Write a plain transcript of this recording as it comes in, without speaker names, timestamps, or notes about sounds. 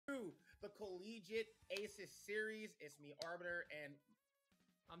Collegiate Aces Series. It's me, Arbiter, and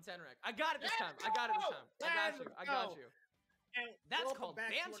I'm Tenrek. I got it this time. I got it this time. I got you. I got you. And that's called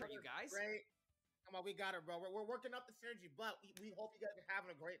banter, you guys. Great. Come on, we got it, bro. We're working up the synergy, but we hope you guys are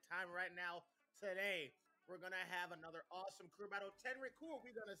having a great time right now. Today, we're going to have another awesome crew battle. Tenrek, who are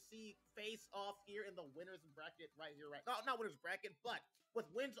we going to see face off here in the winner's bracket right here, right? No, not winner's bracket, but with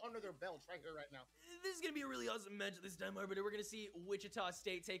wins under their belts right here, right now. This is going to be a really awesome match this time, Arbiter. We're going to see Wichita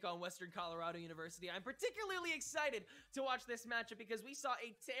State take on Western Colorado University. I'm particularly excited to watch this matchup because we saw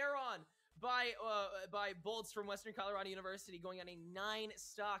a tear-on by Bolts from Western Colorado University going on a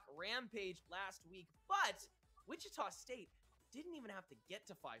 9-stock rampage last week, but Wichita State didn't even have to get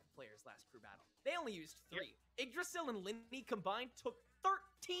to 5 players last crew battle. They only used 3. Yep. Yggdrasil and Linny combined took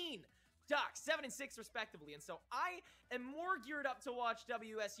 13 stocks, 7 and 6 respectively, and so I am more geared up to watch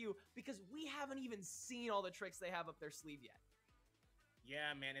WSU because we haven't even seen all the tricks they have up their sleeve yet.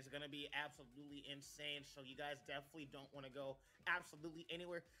 Yeah, man, it's going to be absolutely insane. So you guys definitely don't want to go absolutely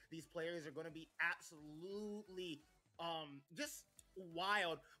anywhere. These players are going to be absolutely just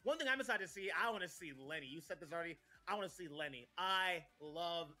wild. One thing I'm excited to see, I want to see Lenny. You said this already. I want to see Lenny. I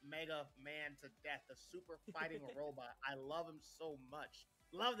love Mega Man to death, the super fighting robot. I love him so much.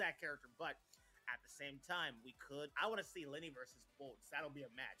 Love that character. But at the same time, I want to see Lenny versus Bolts. That'll be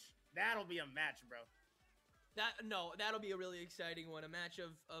a match. That'll be a match, bro. That'll be a really exciting one. A match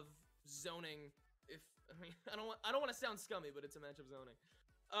of zoning. I don't want to sound scummy, but it's a match of zoning.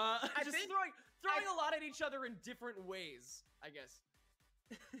 Just throwing a lot at each other in different ways, I guess.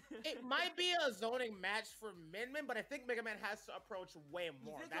 It might be a zoning match for Min, but I think Mega Man has to approach way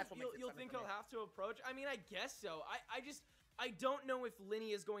more. You'll think he'll have to approach? I mean, I guess so. I don't know if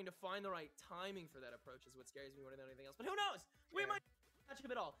Linny is going to find the right timing for that approach is what scares me more than anything else. But who knows? We might match him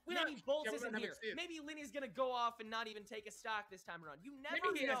at all. Maybe Bolts isn't here. Maybe Linny's going to go off and not even take a stock this time around. You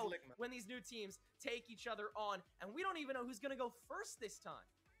never know when these new teams take each other on, and we don't even know who's going to go first this time.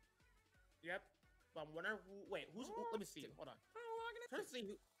 Yep. But I'm wondering let me see. Hold on. Trying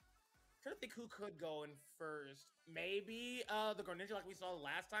to think who could go in first. Maybe the Greninja like we saw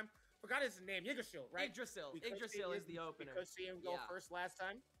last time. Forgot his name. Yggdrasil, right? Yggdrasil. Yggdrasil is the opener. We could see him go first last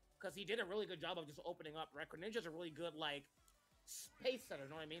time because he did a really good job of just opening up, right? Greninja's a really good, like, space setter, you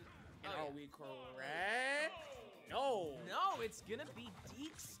know what I mean? And are we correct? No. No, it's going to be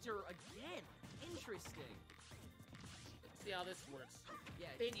Deekster again. Interesting. Let's see how this works.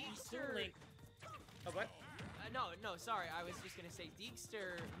 Yeah, Deekster. Oh, what? No, sorry. I was just going to say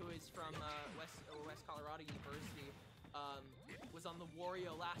Deekster, who is from West Colorado University, was on the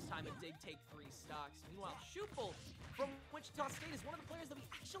Wario last time and did take 3 stocks. Meanwhile, Shupel from Wichita State is one of the players that we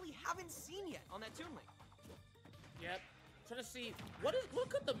actually haven't seen yet on that Toon Link. Yep. Trying to see what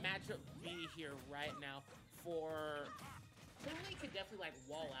could the matchup be here right now for Toon Link could definitely like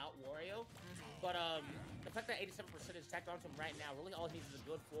wall out Wario, but the fact that 87% is tacked onto him right now, really all he needs is a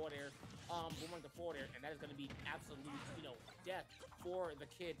good forward air, boomerang the forward air, and that is going to be absolute, death for the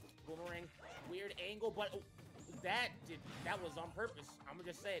kid. Boomerang, weird angle, but that was on purpose. I'm gonna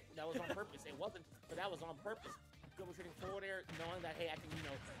just say it, that was on purpose. It wasn't, but that was on purpose. Good retreating forward air, knowing that, hey, I can,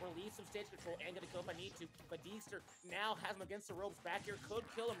 release some stage control and get a kill if I need to. But Deekster now has him against the ropes. Back here could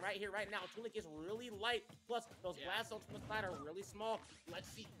kill him right here, right now. Toon Link is really light. Plus, those blast ults from the side are really small.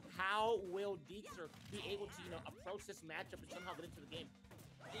 Let's see how will Deekster be able to, approach this matchup and somehow get into the game.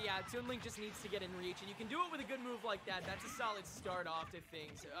 Yeah, Toon Link just needs to get in reach, and you can do it with a good move like that. That's a solid start off to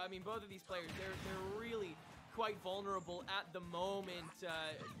things. I mean, both of these players, they're really quite vulnerable at the moment.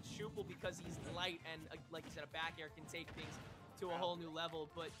 Shupel, because he's light and, like you said, a back air can take things to a whole new level.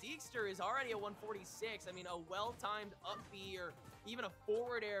 But Deekster is already a 146. I mean, a well-timed up B or even a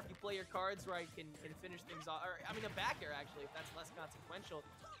forward air, if you play your cards right, can finish things off. Or, I mean, a back air, actually, if that's less consequential.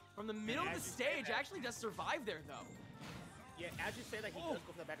 From the middle of the stage, actually does survive there, though. Yeah, as you say that, he does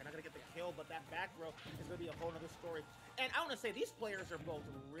go for the back. I'm not going to get the kill, but that back row is going to be a whole other story. And I want to say, these players are both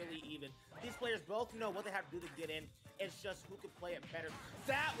really even. These players both know what they have to do to get in. It's just who can play it better.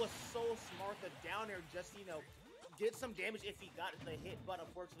 That was so smart. The down air just, did some damage if he got the hit, but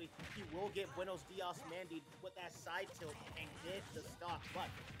unfortunately, he will get Buenos Dias Mandy with that side tilt and get the stock. But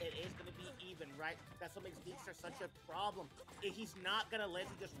it is going to be even, right? That's what makes Deekster such a problem. He's not going to let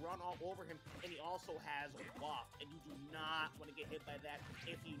you just run all over him, and he also has Waft, and you do not want to get hit by that.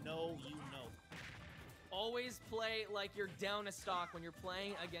 If you know, you know. Always play like you're down a stock when you're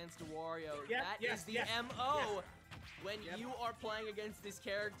playing against Wario. That is the MO. When you are playing against this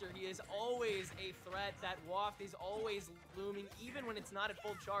character, he is always a threat. That Waft is always looming, even when it's not at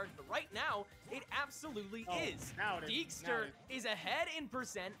full charge. But right now, it absolutely is. Now it is. Deekster is ahead in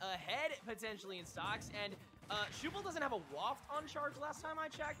percent, ahead potentially in stocks, and Schubel doesn't have a waft on charge last time I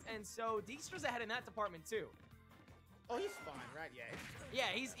checked, and so Dijkstra's ahead in that department too. Oh, he's fine, right? Yeah. Yeah,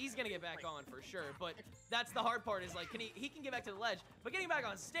 he's gonna get back on for sure, but that's the hard part is like, he can get back to the ledge, but getting back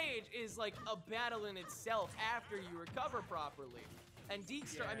on stage is like a battle in itself after you recover properly. And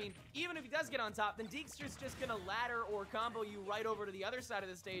Dijkstra, I mean, even if he does get on top, then Dijkstra's just gonna ladder or combo you right over to the other side of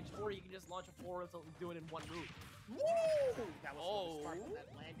the stage, or you can just launch a forward and do it in one move. Woo! That was so smart with that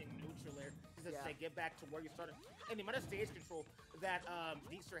landing neutral there. Just to say, get back to where you started. And the amount of stage control that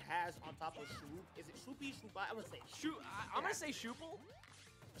Dijkstra has on top of Shroop. Is it Shroopy? Shroop? I'm gonna say Shroop. I'm gonna say Shupel.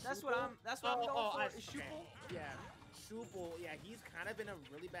 That's what I'm going for. Is Shupel? Yeah. Shupel, yeah, he's kind of in a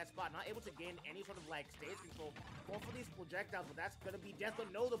really bad spot. Not able to gain any sort of like stage control. Going for these projectiles, but that's gonna be death.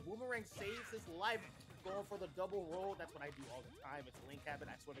 But no, the boomerang saves his life. Going for the double roll. That's what I do all the time. It's link habit,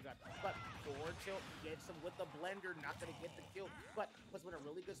 I swear to God. But forward tilt gets him with the blender, not gonna get the kill. But was in a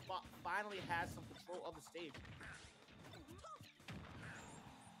really good spot. Finally has some control of the stage.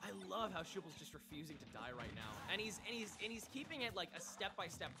 I love how Shupel's just refusing to die right now, and he's keeping it like a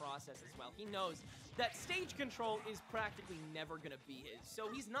step-by-step process as well. He knows that stage control is practically never gonna be his, so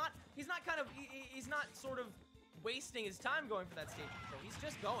he's not sort of wasting his time going for that stage control. He's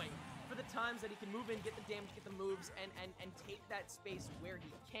just going for the times that he can move in, get the damage, get the moves, and take that space where he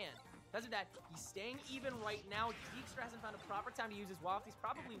can. Because of that, he's staying even right now. Dijkstra hasn't found a proper time to use his waft. He's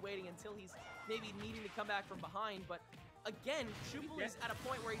probably waiting until he's maybe needing to come back from behind, but again, Shupel is at a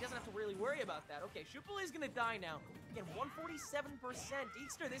point where he doesn't have to really worry about that. Okay, Shupel is going to die now. Again, 147%.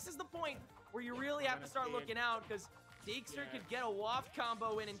 Dijkstra, this is the point where you really have to start looking out, because Dijkstra could get a waft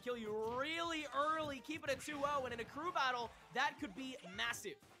combo in and kill you really early, keep it at 2-0, and in a crew battle, that could be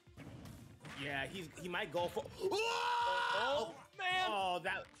massive. Yeah, he might go for... Oh, man! Oh,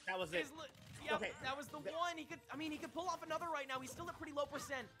 that was it. Yep, okay. That was the one. He could pull off another right now. He's still at pretty low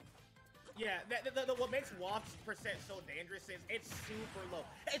percent. Yeah, what makes Waft's percent so dangerous is it's super low.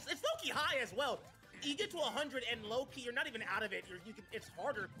 It's low-key high as well. You get to 100 and low-key, you're not even out of it. It's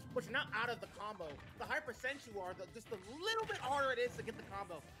harder, but you're not out of the combo. The higher percent you are, just the little bit harder it is to get the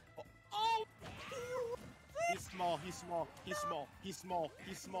combo. Oh! He's small.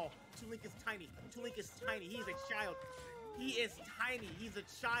 Toonlink is tiny. He's a child. He is tiny. He's a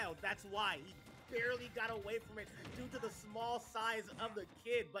child. That's why. He barely got away from it due to the small size of the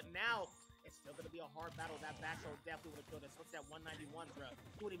kid. But now, it's still going to be a hard battle. That back throw definitely would have killed us. What's that 191, bro?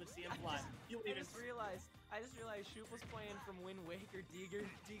 You wouldn't even see him fly. I just realized Shoop was playing from Wind Waker.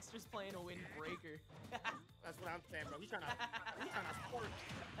 Dijkstra's playing a Wind Breaker. That's what I'm saying, bro. He's trying to sport.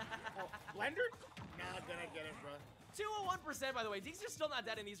 Oh, Blender? Not gonna get it, bro. 201%, by the way. Dijkstra's still not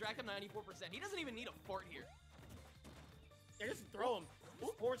dead, and he's racked up 94%. He doesn't even need a fort here. Yeah, just throw him.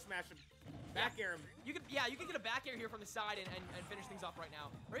 Forward smash him. Back air him. You could get a back air here from the side and finish things off right now.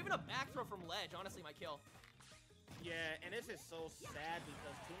 Or even a back throw from ledge, honestly, might kill. Yeah, and this is so sad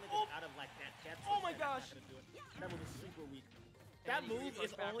because Toonlink is out of like that depth. Oh my gosh. That move is super weak. That move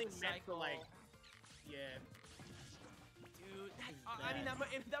is only meant for like, yeah. Dude, I mean,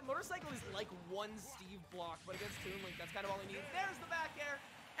 that motorcycle is like one Steve block, but against Toonlink, that's kind of all he needs. There's the back air,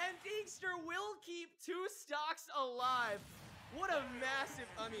 and Dijkstra will keep 2 stocks alive. What a massive,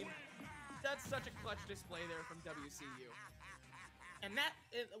 I mean, that's such a clutch display there from WCU. And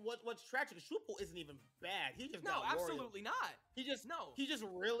what's tragic, Shupel isn't even bad. He just got absolutely not. He just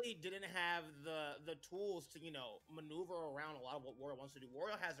really didn't have the tools to, maneuver around a lot of what Wario wants to do.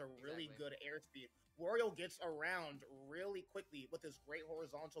 Wario has a really good airspeed. Wario gets around really quickly with his great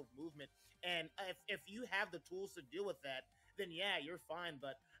horizontal movement. And if you have the tools to deal with that, then yeah, you're fine.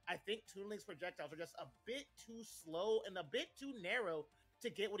 But I think Toonlink's projectiles are just a bit too slow and a bit too narrow to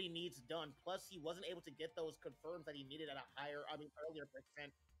get what he needs done. Plus, he wasn't able to get those confirms that he needed at a earlier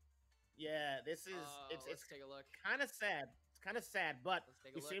percent. Yeah, this is let's take a look. Kind of sad. It's kind of sad, but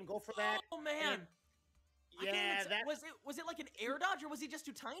you see him go for that. Oh man. Yeah, that was it like an air dodge or was he just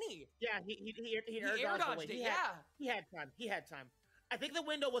too tiny? Yeah, he air dodged it. He had time. I think the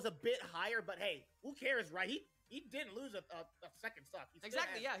window was a bit higher, but hey, who cares, right? He didn't lose a second stock.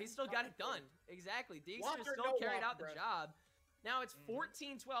 Exactly, yeah, he still got it done. Exactly. Dijkstra still carried out the job. Now it's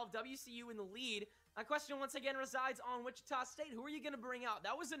 14-12, WCU in the lead. My question once again resides on Wichita State. Who are you going to bring out?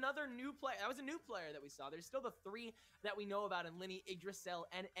 That was another new player. That was a new player that we saw. There's still the 3 that we know about in Linny, Yggdrasil,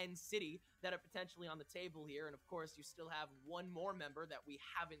 and N-City that are potentially on the table here. And of course, you still have one more member that we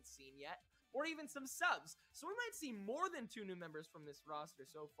haven't seen yet, or even some subs. So we might see more than 2 new members from this roster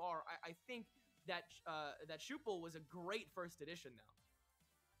so far. I think that Shupel was a great first addition now.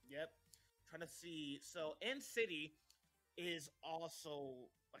 Yep. Trying to see. So N-City is also,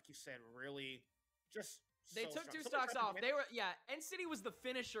 like you said, really just They So took strong. 2 Someone stocks tried to off. win. They were, yeah, N-City was the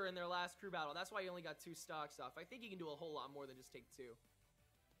finisher in their last crew battle. That's why he only got 2 stocks off. I think he can do a whole lot more than just take 2.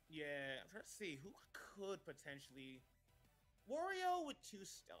 Yeah, I'm trying to see who could potentially. Wario with 2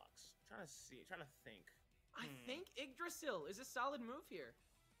 stocks. Trying to see. Trying to think. I think Yggdrasil is a solid move here.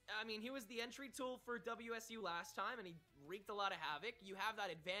 I mean, he was the entry tool for WSU last time, and he wreaked a lot of havoc. You have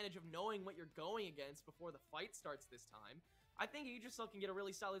that advantage of knowing what you're going against before the fight starts this time. I think Yggdrasil can get a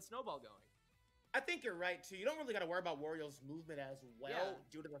really solid snowball going. I think you're right too. You don't really got to worry about Wario's movement as well,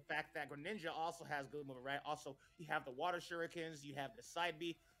 due to the fact that Greninja also has good movement, right? Also, you have the water shurikens, you have the side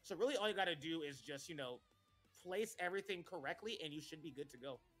B. So really, all you got to do is just place everything correctly, and you should be good to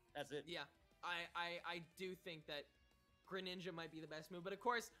go. That's it. Yeah, I do think that Greninja might be the best move, but of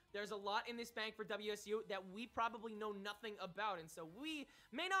course, there's a lot in this bank for WSU that we probably know nothing about, and so we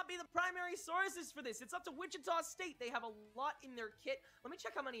may not be the primary sources for this. It's up to Wichita State. They have a lot in their kit. Let me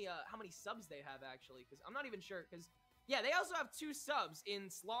check how many subs they have, actually, because I'm not even sure, because yeah, they also have 2 subs in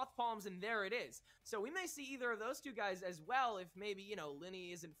Sloth Palms, and there it is. So we may see either of those 2 guys as well if maybe,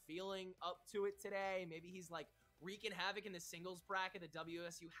 Linny isn't feeling up to it today. Maybe he's, like, wreaking havoc in the singles bracket that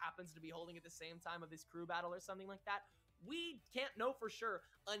WSU happens to be holding at the same time of this crew battle or something like that. We can't know for sure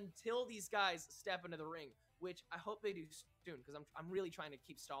until these guys step into the ring, which I hope they do soon, because I'm really trying to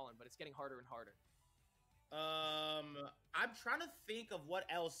keep stalling, but it's getting harder and harder. I'm trying to think of what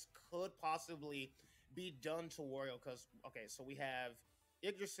else could possibly be done to Wario, because, okay, so we have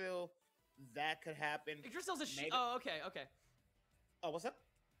Yggdrasil, that could happen. Yggdrasil's a oh, okay. Oh, what's up?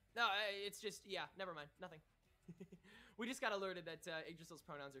 No, it's just, yeah, never mind, nothing. We just got alerted that Yggdrasil's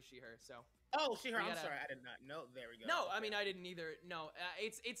pronouns are she, her, so. Oh, she, her, I'm sorry, I did not know. There we go. No, okay. I mean, I didn't either. No,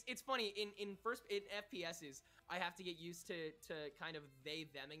 it's funny, in FPSs, I have to get used to kind of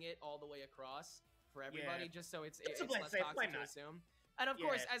they-theming it all the way across for everybody, just so it's less toxic to assume. And of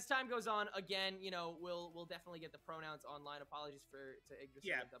course, as time goes on, again, we'll definitely get the pronouns online. Apologies to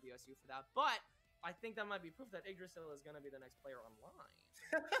Yggdrasil and WSU for that. But I think that might be proof that Yggdrasil is going to be the next player online.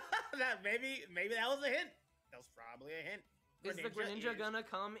 That maybe that was a hint. That was probably a hint. Is the Greninja gonna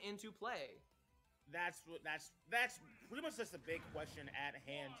come into play? That's pretty much just the big question at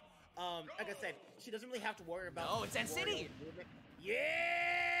hand. Like I said, she doesn't really have to worry about. Oh, it's N-City.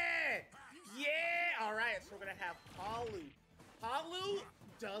 Yeah. All right, so we're gonna have Palu. Palu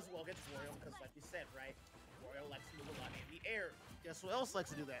does well against Wario because, like you said, right? Wario likes to move a lot in the air. Guess what else likes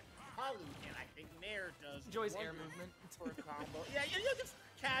to do that? Palu, and I think Nair does. Enjoys air movement for a combo. Yeah, just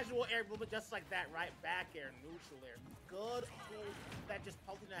casual air movement, just like that, right? Back air, neutral air. Good tools that just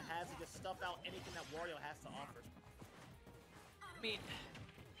Palutena has to just stuff out anything that Wario has to offer. I mean,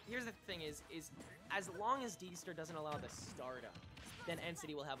 here's the thing: is as long as Deegster doesn't allow the startup, then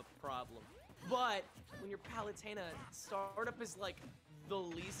N-City will have a problem. But when you're Palutena, startup is like the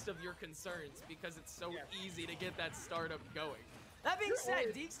least of your concerns because it's so easy to get that startup going. That being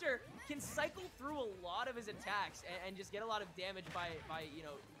said, Deegster can cycle through a lot of his attacks and just get a lot of damage by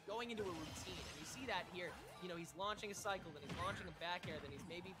going into a routine. And you see that here. He's launching a cycle, then he's launching a back air, then he's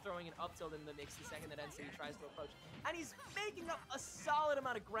maybe throwing an up tilt in the mix the second that N-City tries to approach. And he's making up a solid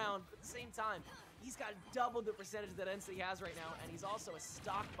amount of ground, but at the same time, he's got double the percentage that N-City has right now, and he's also a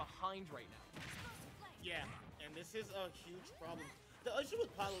stock behind right now. Yeah, and this is a huge problem. The issue with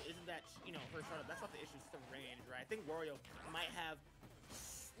Palu isn't that, her startup. That's not the issue. It's the range, right? I think Wario might have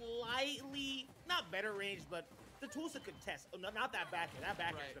slightly, not better range, but the tools to contest. Not that backer. That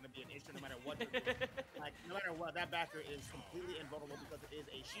backer is going to be an issue no matter what. Like, no matter what, that backer is completely invulnerable because it is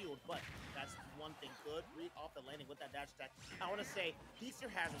a shield, but that's one thing. Good read off the landing with that dash attack. I want to say, Deegster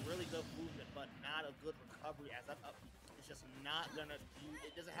has really good movement, but not a good recovery as that up. It's just not going to do,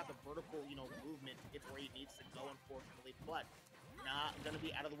 it doesn't have the vertical, movement to get to where he needs to go, unfortunately, but not going to be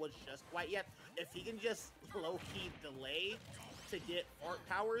out of the woods just quite yet. If he can just low-key delay to get fart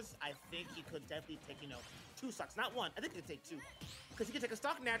powers, I think he could definitely take, 2 stocks. Not 1. I think he could take 2. Because he can take a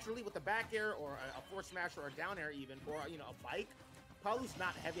stock naturally with the back air or a forward smash or a down air even, or, a bike. Palu's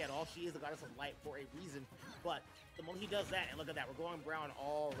not heavy at all. She is the goddess of light for a reason. But the moment he does that, and look at that, we're going brown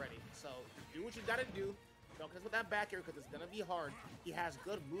already. So do what you got to do. Don't connect with that back air because it's going to be hard. He has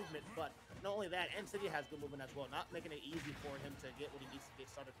good movement, but not only that, N-City has good movement as well, not making it easy for him to get what he needs to get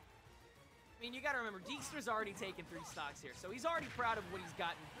started. I mean, you got to remember, Deegster's already taken 3 stocks here, so he's already proud of what he's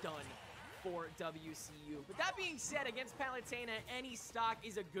gotten done for WCU. But that being said, against Palutena, any stock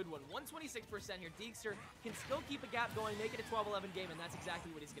is a good one. 126% here. Deegster can still keep a gap going, make it a 12-11 game, and that's exactly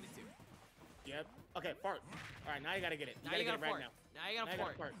what he's going to do. Yep. Okay, fart. All right, now you got to get it. Now you got to fart. Now you got to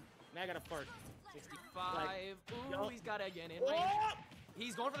fart. Now I got to fart. 65. Ooh, he's got to again in range.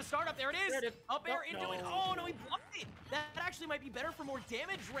 He's going for the startup. There it is. There it is. Up air into it. No. Oh, no, he blocked it. That actually might be better for more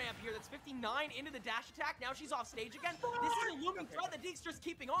damage ramp here. That's 59 into the dash attack. Now she's off stage again. This is a looming threat that Deekster's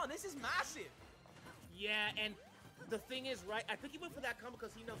keeping on. This is massive. Yeah, and the thing is, right, I think he went for that combo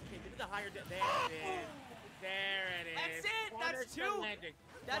because he knows, okay, maybe the higher... There it is. There it is. That's it. That's Punish the 2. landing.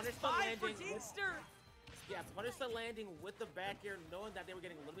 That's Punish the 5 for landing with- Deekster. Yeah, punish the landing with the back air, knowing that they were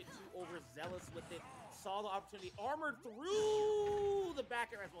getting a little bit too overzealous with it. Saw the opportunity, armored through the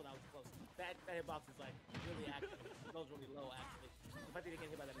back air as well. That was close. That hitbox was like really active. That was really low actually. The fact that he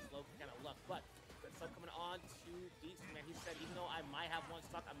didn't get hit by that is low, kind of luck. But good stuff coming on to Deeks, man. He said, even though I might have one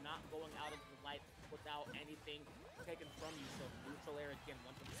stock, I'm not going out into the light without anything taken from you. So neutral air again,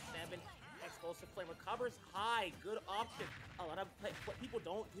 127. Explosive flame recovers high, good option. A lot of what people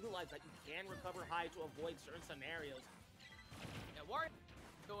don't utilize that you can recover high to avoid certain scenarios. Yeah, Wario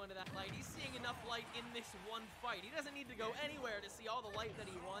go into that light. He's seeing enough light in this one fight. He doesn't need to go anywhere to see all the light that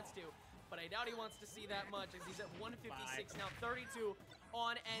he wants to. But I doubt he wants to see that much as he's at 156 now, 32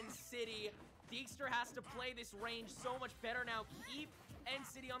 on N-City. Deekster has to play this range so much better now. Keep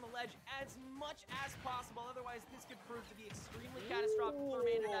N-City on the ledge as much as possible. Otherwise, this could prove to be extremely catastrophic for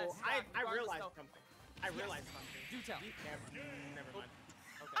Amanda. I realized something. I realized something. Do tell. Never mind.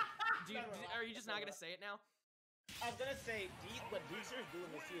 Okay. Are you just not going to say it now? I was going to say, what Deekster is doing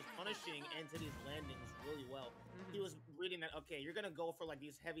is he is punishing N-City's landings really well. He was reading that, okay, you're going to go for like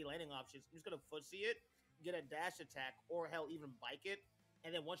these heavy landing options. I'm just going to footsie it, get a dash attack, or hell, even bike it. And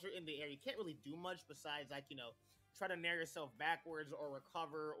then once you're in the air, you can't really do much besides like, you know, try to nair yourself backwards or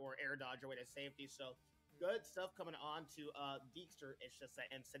recover or air dodge your way to safety. So good stuff coming on to Deekster. It's just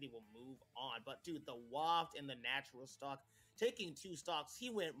that N-City will move on. But dude, the waft and the natural stock, taking 2 stocks, he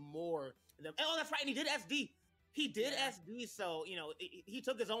went more than, oh, that's right, and he did SD. He did SD, so, you know, he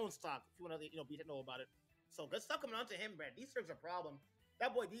took his own stock, if you want to, you know, be technical about it. So good stuff coming on to him, Brad. Deekster's a problem.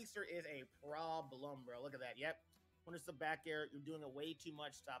 That boy Deekster is a problem, bro. Look at that. Yep. When it's the back air, you're doing it way too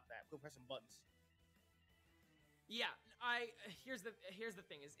much. Stop that. Go press some buttons. Yeah, here's the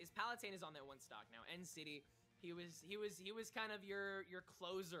thing is Palutena is on that 1 stock now. N-City, he was kind of your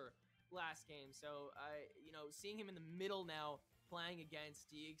closer last game. So you know, seeing him in the middle now playing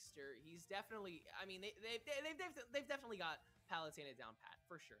against Deekster, he's definitely, I mean, they've definitely got Palutena down pat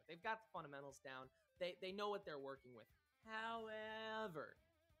for sure. They've got the fundamentals down. They know what they're working with. However,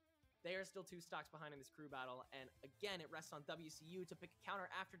 they are still 2 stocks behind in this crew battle, and again, it rests on WCU to pick a counter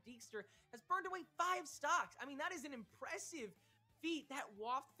after Deekster has burned away 5 stocks. I mean, that is an impressive feat. That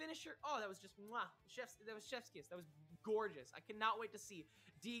waft finisher, oh, that was just, mwah, that was chef's kiss. That was gorgeous. I cannot wait to see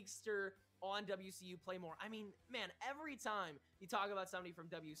Deekster on WCU play more. I mean, man, every time you talk about somebody from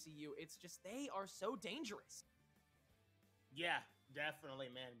WCU, it's just, they are so dangerous. Yeah, definitely,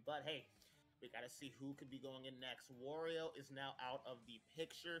 man. But hey, we got to see who could be going in next. Wario is now out of the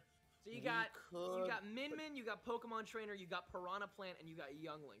picture. So you got Min Min, you got Pokemon Trainer, you got Piranha Plant, and you got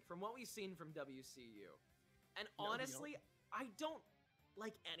Youngling. From what we've seen from WCU, and honestly, I don't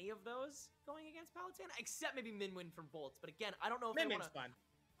like any of those going against Palutena, except maybe Min Min from Bolts. But again, I don't know if they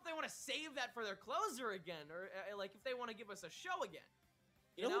want to save that for their closer again, or like if they want to give us a show again.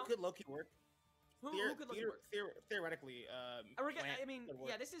 You know who could low-key work? Who could look theoretically, I mean,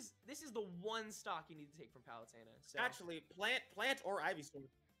 yeah, this is the 1 stock you need to take from Palutena. So. Actually, Plant or Ivysaur.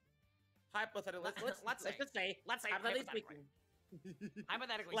 Hypothetically, let's say hypothetically speaking.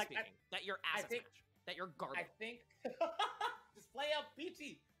 Hypothetically speaking, that you're ass match, that you're garbage. I think just play up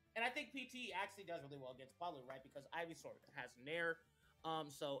PT, and I think PT actually does really well against Palu, right? Because Ivysaur has Nair,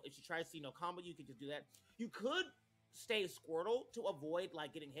 so if she tries to combo, you can just do that. You could stay Squirtle to avoid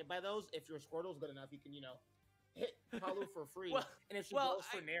like getting hit by those. If your Squirtle's good enough, you can hit Palu for free. And if she goes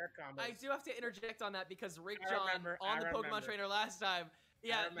for Nair combos, I do have to interject on that because Rick John on the Pokemon Trainer last time.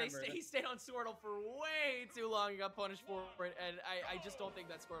 Yeah, he stayed on Squirtle for way too long and got punished for it, and I just don't think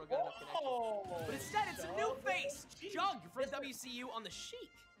that Squirtle got enough connection. But instead, it's a new face, Jug from WCU on the Sheik.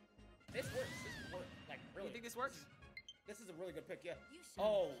 This works. Like, really. You think this works? This is a really good pick, yeah.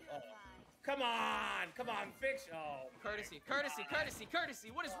 Come on, fix. Courtesy.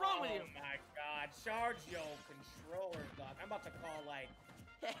 What is wrong with you? Oh my God, charge your controller, dog. I'm about to call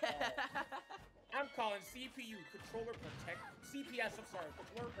I'm calling CPU, controller protect, CPS, I'm sorry,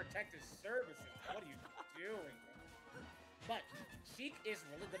 controller protective services. What are you doing? But Sheik is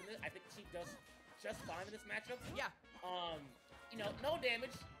really good in this. I think Sheik does just fine in this matchup. Yeah. No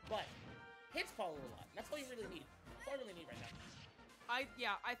damage, but hits Palu a lot. That's all you really need. That's all I really need right now. I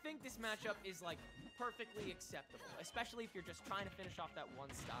think this matchup is like perfectly acceptable, especially if you're just trying to finish off that 1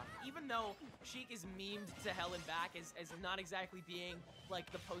 stock. Even though Sheik is memed to hell and back as not exactly being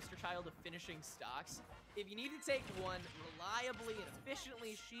like the poster child of finishing stocks, if you need to take one reliably and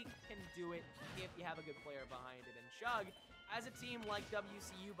efficiently, Sheik can do it if you have a good player behind it. And Chug has a team like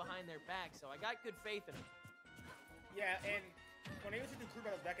WCU behind their back, so I got good faith in him. Yeah, and when I used to do crew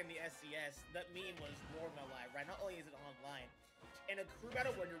battles back in the SCS, that meme was more than alive, right? Not only is it online, in a crew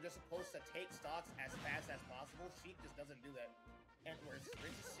battle when you're just supposed to take stocks as fast as possible, Sheik just doesn't do that. And we're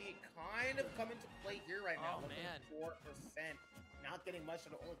great to see it kind of come into play here right now. Oh, man. 4%. Not getting much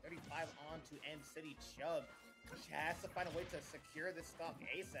of the only 35 on to End City Chug. She has to find a way to secure this stock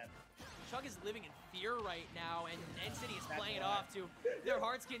ASAP. Chug is living in fear right now, and NCity is playing it off to their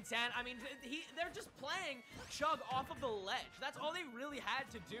heart's content. I mean, they're just playing Chug off of the ledge. That's all they really had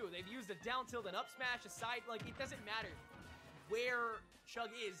to do. They've used a down tilt, an up smash, a side, like, it doesn't matter where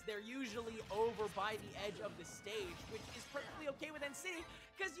Chug is. They're usually over by the edge of the stage, which is perfectly okay with NCity,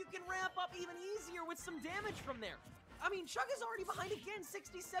 because you can ramp up even easier with some damage from there. I mean, Chug is already behind again,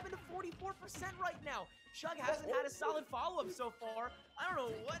 67 to 44% right now. Chug hasn't had a solid follow-up so far. I don't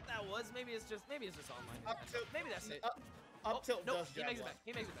know what that was. Maybe it's just online. Maybe that's it. Up tilt nope, does he makes it back.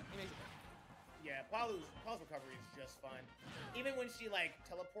 He makes it back. Yeah, Palu's recovery is just fine. Even when she like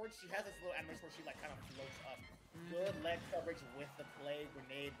teleports, she has this little animation where she like kind of floats up. Good leg coverage with the play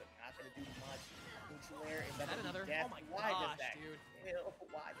grenade, but not gonna do much. Neutral air is that another? Death. Oh my Why does gosh, that? dude.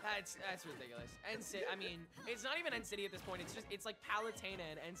 Why? That's ridiculous. NCity, I mean, it's not even NCity at this point. It's like Palutena,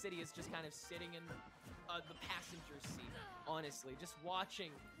 and NCity is just kind of sitting in the passenger seat. Honestly, just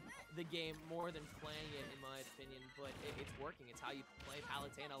watching the game more than playing it, in my opinion. But it's working. It's how you play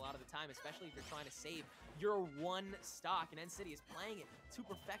Palutena a lot of the time, especially if you're trying to save your one stock. And NCity is playing it to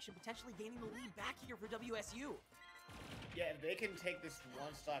perfection, potentially gaining the lead back here for WSU. Yeah, if they can take this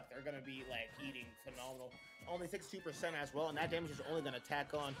one stock, they're gonna be like eating phenomenal. Only 62% as well, and that damage is only gonna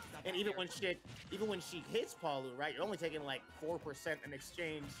tack on. And even when she hits Palu, right, you're only taking like 4% in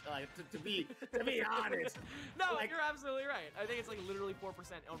exchange. To be honest. No, like, you're absolutely right. I think it's like literally 4%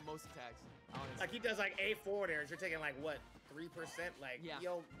 on most attacks. Honestly. Like he does like a forward airs, you're taking like what 3%? Like yeah.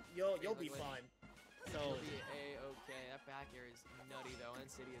 you'll be fine. So you'll be a-okay. That back air is nutty though.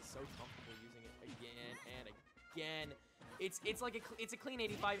 NCity is so comfortable using it again and again. It's a clean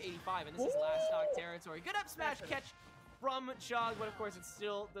 85-85, and this is last stock territory. Good up smash catch from Chug, but of course it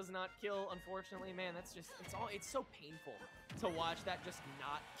still does not kill, unfortunately. Man, that's just it's so painful to watch that just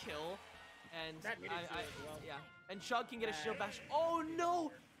not kill. And yeah. And Chug can get a shield bash. Oh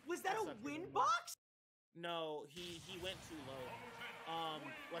no! Was that a win box? No, he went too low.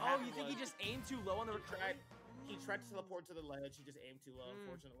 You think he just aimed too low on the recovery? He tried to teleport to the ledge. He just aimed too low,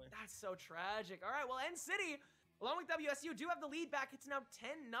 unfortunately. That's so tragic. All right, well, NCity, along with WSU, do have the lead back. It's now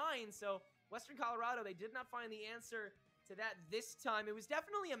 10-9, so Western Colorado, they did not find the answer to that this time. It was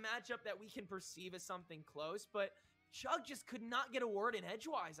definitely a matchup that we can perceive as something close, but Chug just could not get a word in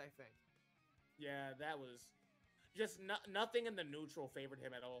edgewise, I think. Yeah, that was just nothing in the neutral favored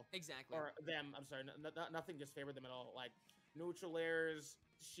him at all. Exactly. Or them, I'm sorry, nothing just favored them at all. Like, neutral airs,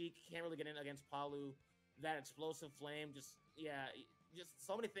 Sheik can't really get in against Palu. That explosive flame, just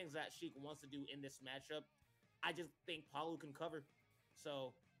so many things that Sheik wants to do in this matchup. I just think Palu can cover.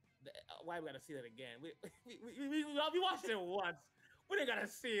 So, why we gotta see that again? We watched it once. We didn't gotta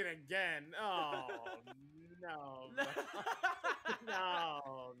see it again. Oh, no.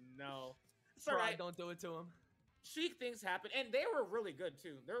 No. Pride, don't do it to him. Sheik things happen, and they were really good,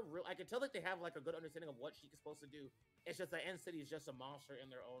 too. I can tell that they have, like, a good understanding of what Sheik is supposed to do. It's just that NCity is just a monster in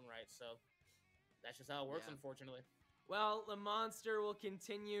their own right, so that's just how it works, unfortunately. Well, the monster will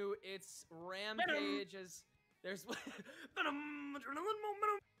continue its rampage as there's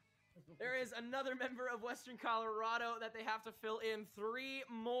there is another member of Western Colorado that they have to fill in. 3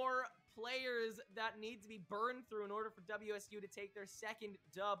 more players that need to be burned through in order for WSU to take their second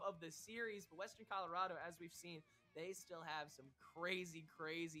dub of the series. But Western Colorado, as we've seen, they still have some crazy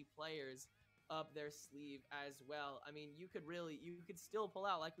players up their sleeve as well. I mean, you could still pull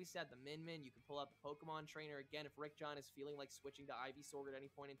out, like we said, the Min. You could pull out the Pokemon Trainer again if Rick John is feeling like switching to Ivysaur at any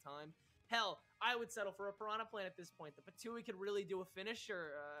point in time. Hell, I would settle for a Piranha Plant at this point. The Patui could really do a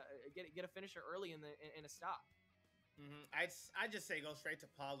finisher, get a finisher early in a stop. I just say go straight to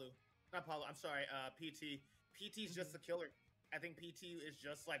Palu. Not Palu. I'm sorry, PT. PT's just the killer. I think PT is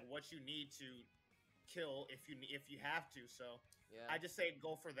just like what you need to kill if you have to. So yeah. I just say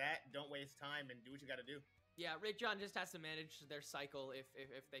go for that. Don't waste time and do what you got to do. Yeah, Rick John just has to manage their cycle if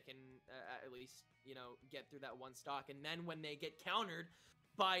they can at least get through that one stock, and then when they get countered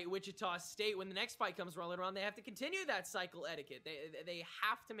by Wichita State, when the next fight comes rolling around, they have to continue that cycle etiquette. They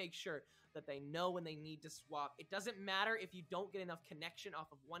have to make sure that they know when they need to swap. It doesn't matter if you don't get enough connection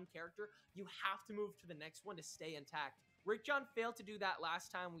off of one character. You have to move to the next one to stay intact. Rick John failed to do that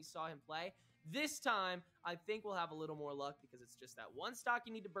last time we saw him play, This time, I think we'll have a little more luck because it's just that one stock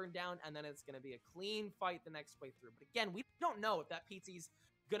you need to burn down, and then it's going to be a clean fight the next way through. But again, we don't know if that PT's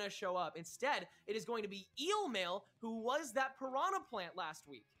going to show up. Instead, it is going to be Eelmail, who was that Piranha Plant last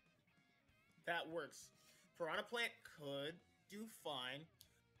week. That works. Piranha Plant could do fine.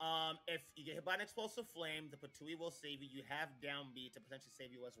 If you get hit by an explosive flame, the Patui will save you. You have down B to potentially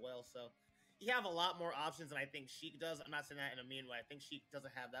save you as well. So you have a lot more options than I think Sheik does. I'm not saying that in a mean way. I think Sheik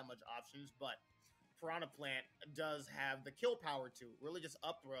doesn't have that much options, but Piranha Plant does have the kill power to really just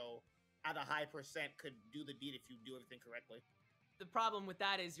up throw at a high percent could do the deed if you do everything correctly. The problem with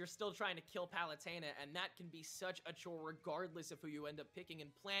that is you're still trying to kill Palutena, and that can be such a chore regardless of who you end up picking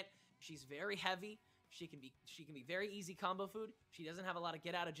in Plant. She's very heavy. She can be very easy combo food. She doesn't have a lot of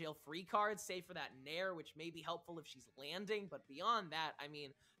get out of jail free cards, save for that Nair, which may be helpful if she's landing. But beyond that, I mean,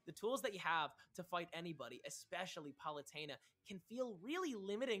 the tools that you have to fight anybody, especially Palutena, can feel really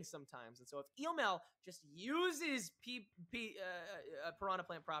limiting sometimes. And so if Eelmail just uses Piranha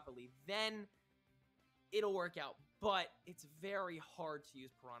Plant properly, then it'll work out. But it's very hard to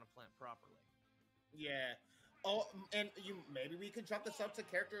use Piranha Plant properly. Yeah. Oh, and maybe we could drop this up to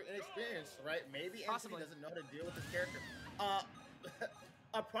character and experience, right? Maybe NCT doesn't know how to deal with this character.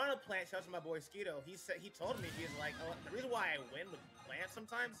 A Piranha Plant, shout out to my boy Skeeto, he told me, he's like, oh, the reason why I win with Plant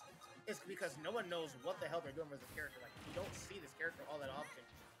sometimes is because no one knows what the hell they're doing with the character. Like, you don't see this character all that often.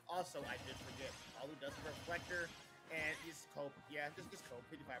 Also, I did forget, all he does is Reflector, and just cope. Yeah, just cope,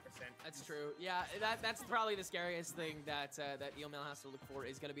 55%. That's true. Yeah, that's probably the scariest thing that that Eelmail has to look for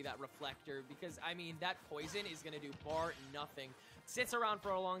is going to be that Reflector, because, I mean, that poison is going to do bar nothing. Sits around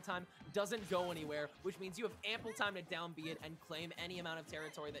for a long time, doesn't go anywhere, which means you have ample time to down B it and claim any amount of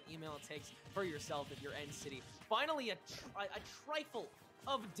territory that Eelmail takes for yourself if you're End City. Finally, a trifle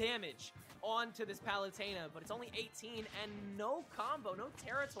of damage onto this Palutena, but it's only 18 and no combo, no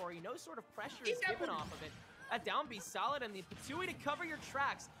territory, no sort of pressure is given off of it. That down B solid, and the Patui to cover your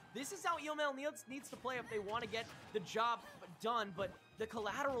tracks. This is how Eelmail needs to play if they want to get the job done, but the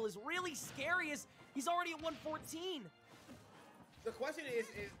collateral is really scary as he's already at 114. The question is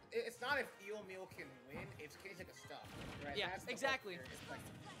it's not if Eelmail can win, it's can he take a stop, right? Yeah, exactly. It's like,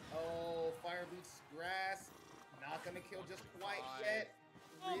 oh, Fire Boots Grass, not gonna kill just quite yet.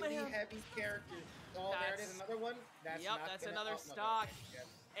 Really heavy character. Oh, there it is, another one. That's another stock.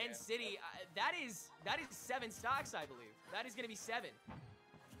 End City, that is 7 stocks, I believe. That is gonna be 7.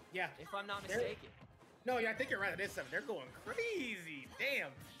 Yeah, if I'm not mistaken. No, yeah, I think you're right. It is 7. They're going crazy.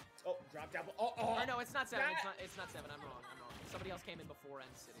 Damn. Oh, drop down. Oh. Or no, it's not 7. It's not 7. I'm wrong. Somebody else came in before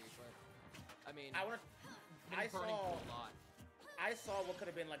End City, but I mean, I saw what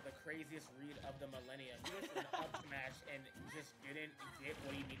could have been like the craziest read of the millennia. He went for an up smash and just didn't get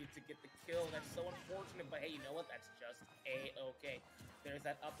what he needed to get the kill. That's so unfortunate, but hey, you know what? That's just A-okay. There's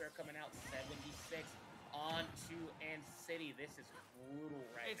that up there coming out, 76 onto End City. This is brutal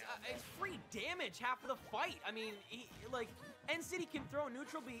now. It's free damage half of the fight. I mean, End City can throw a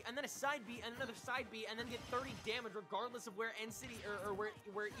neutral B and then a side B and another side B and then get 30 damage regardless of where End City or where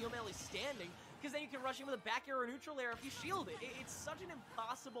Eelmail is standing, because then you can rush him with a back air or neutral air if you shield it. It's such an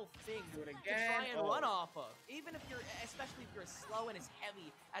impossible thing to try and run off of, even if especially if you're as slow and as heavy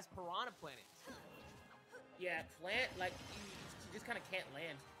as Piranha Plant is. Yeah, Plant, you just kind of can't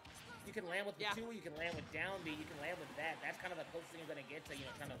land. You can land with the 2, you can land with down B, you can land with that. That's kind of the closest thing you're going to get to,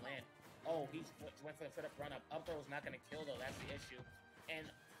 trying to land. Oh, he went for the fit up run up. Up throw is not going to kill, though. That's the issue. And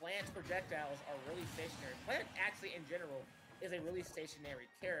Plant's projectiles are really stationary. Plant, actually, in general, is a really stationary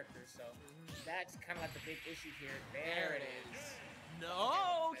character, so that's kind of like the big issue here. There it is.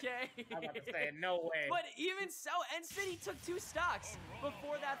 No, okay. I'm about to say, no way. But even so, End City took 2 stocks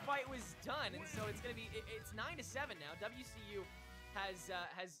before that fight was done, and so it's going to be, it's 9-7 now. WCU has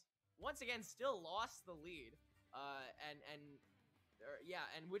once again still lost the lead,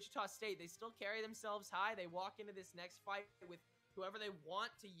 and Wichita State, they still carry themselves high. They walk into this next fight with whoever they want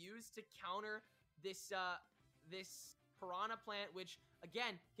to use to counter this this Piranha Plant, which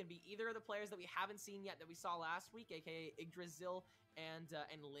again can be either of the players that we haven't seen yet that we saw last week, aka Yggdrasil and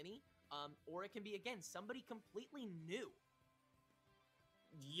Linny, or it can be again somebody completely new.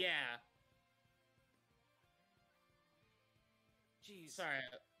 Yeah. Jeez. Sorry.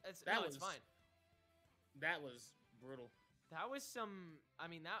 It's fine. That was brutal. That was some. I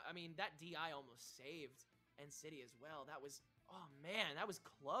mean that DI almost saved End City as well. That was. Oh man, that was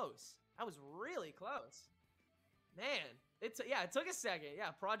close. That was really close. Man, it took a second.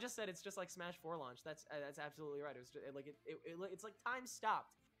 Yeah, Prod just said it's just like Smash 4 launch. That's absolutely right. It was just, it's like time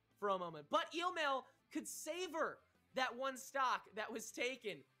stopped for a moment. But Eelmail could savor that one stock that was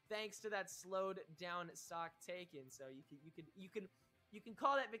taken thanks to that slowed down stock taken. So you can you can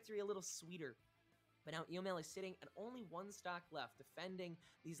call that victory a little sweeter. But now Email is sitting at only 1 stock left, defending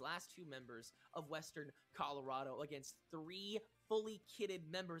these last 2 members of Western Colorado against 3 fully kitted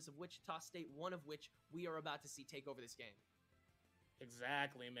members of Wichita State, one of which we are about to see take over this game.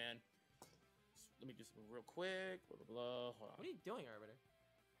 Exactly, man. Let me do something real quick. Blah, blah, blah. Hold on. What are you doing, Arbiter?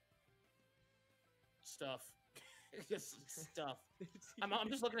 Stuff. Just stuff. I'm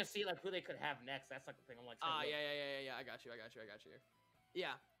just looking to see like who they could have next. That's like the thing. I'm like, yeah. I got you.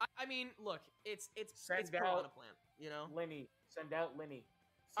 Yeah, I mean, look, it's Send Piranha out Plant, you know. Lenny. Send out Lenny.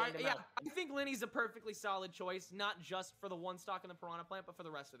 Send him Yeah, out. I think Lenny's a perfectly solid choice, not just for the 1 stock in the Piranha Plant, but for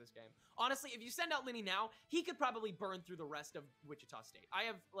the rest of this game. Honestly, if you send out Lenny now, he could probably burn through the rest of Wichita State. I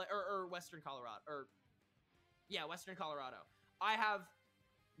have or Western Colorado, Western Colorado. I have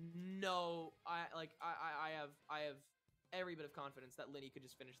I have every bit of confidence that Lenny could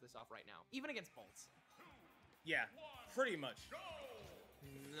just finish this off right now, even against Bolts. Yeah, pretty much.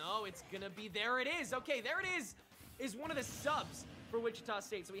 No, it's gonna be, there it is. Okay, there it is one of the subs for Wichita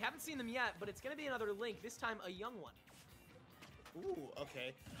State. So we haven't seen them yet, but it's gonna be another Link, this time a young one. Ooh,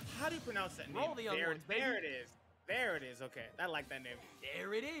 okay. How do you pronounce that name? Roll the young ones, baby. There it is. There it is. Okay, I like that name.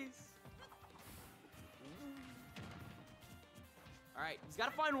 There it is. All right, he's got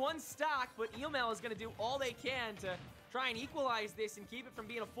to find 1 stock, but Email is going to do all they can to try and equalize this and keep it from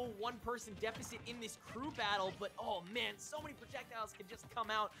being a full 1-person deficit in this crew battle. But, oh, man, so many projectiles can just come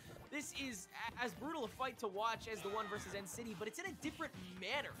out. This is as brutal a fight to watch as the one versus N-City, but it's in a different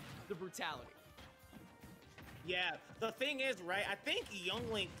manner, the brutality. Yeah, the thing is, right, I think Young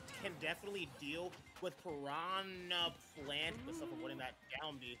Link can definitely deal with Piranha Plant with stuff of winning that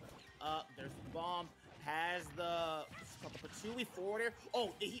down B. There's the bomb. Has the Patooey forward air.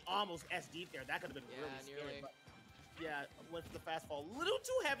 Oh, he almost SD'd there. That could have been really scary. But yeah, went for the fastball. A little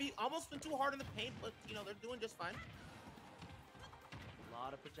too heavy. Almost been too hard in the paint, but, you know, they're doing just fine. A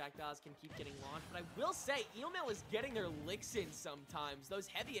lot of projectiles can keep getting launched, but I will say, Email is getting their licks in sometimes. Those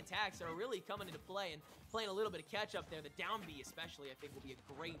heavy attacks are really coming into play and playing a little bit of catch-up there. The down B especially, I think, will be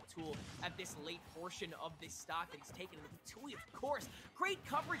a great tool at this late portion of this stock that he's taken. And the Patooey, of course, great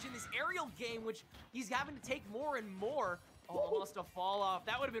coverage in this aerial game, which he's having to take more and more. Oh, almost a fall off.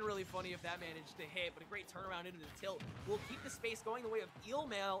 That would have been really funny if that managed to hit, but a great turnaround into the tilt will keep the space going the way of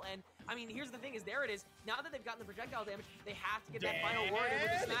Email. And I mean, here's the thing is, there it is. Now that they've gotten the projectile damage, they have to get that final word. And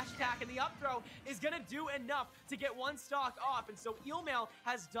with the smash attack and the up throw is going to do enough to get 1 stock off. And so Email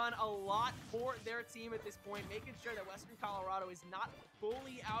has done a lot for their team at this point, making sure that Western Colorado is not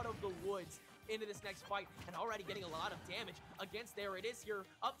fully out of the woods into this next fight, and already getting a lot of damage against, there it is here.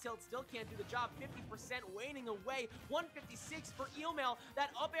 Up tilt still can't do the job. 50% waning away. 156 for Email.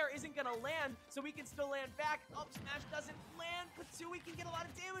 That up air isn't gonna land, so we can still land back. Up smash doesn't land. Patooey can get a lot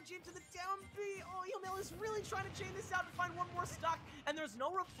of damage into the down B. Oh, Email is really trying to chain this out to find 1 more stock, and there's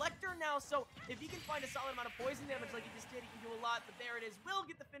no reflector now, so if he can find a solid amount of poison damage like he just did, he can do a lot. But there it is. Will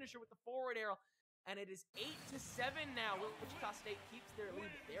get the finisher with the forward arrow. And it is 8-7 now. Wichita State keeps their lead.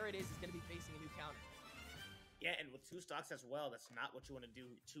 There it is. He's going to be facing a new counter. Yeah, and with 2 stocks as well, that's not what you want to do.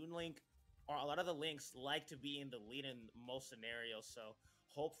 Toon Link, or a lot of the Links, like to be in the lead in most scenarios. So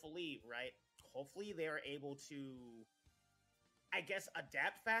hopefully, right, hopefully they're able to, I guess,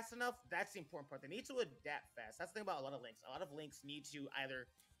 adapt fast enough. That's the important part. They need to adapt fast. That's the thing about a lot of Links. A lot of Links need to either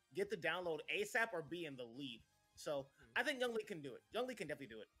get the download ASAP or be in the lead. So I think Young Link can do it. Young Link can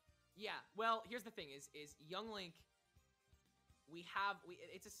definitely do it. Yeah, well, here's the thing is Young Link,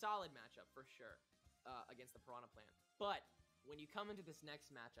 it's a solid matchup for sure against the Piranha Plant. But when you come into this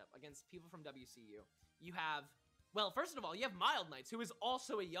next matchup against people from WCU, you have, well, first of all, you have Mild Knights, who is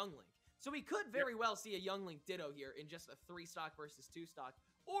also a Young Link. So we could very well see a Young Link Ditto here in just a 3 stock versus 2 stock.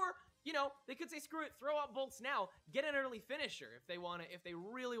 Or, you know, they could say, screw it, throw out Bolts now, get an early finisher if they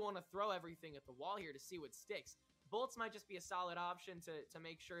really want to throw everything at the wall here to see what sticks. Bolts might just be a solid option to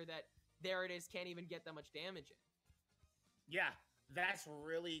make sure that there it is, can't even get that much damage in. Yeah, that's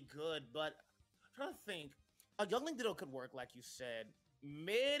really good, but I'm trying to think. A Young Link Ditto could work, like you said.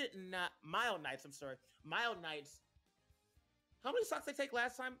 Mild Knights, Mild Knights. How many stocks they take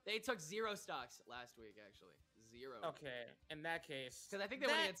last time? They took 0 stocks last week, actually. 0. Okay, in that case. Because I think they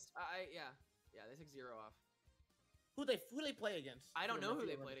went against, yeah, they took 0 off. Who they play against? I don't know who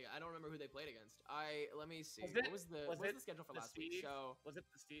they played against. I don't remember who they played against. Let me see. What was the schedule for last week? So was it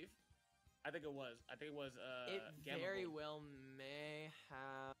the Steve? I think it was. It very well may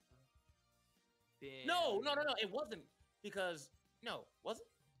have been. No. It wasn't because was it?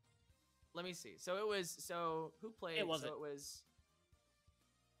 Let me see. So it was. So who played? It wasn't. So it was.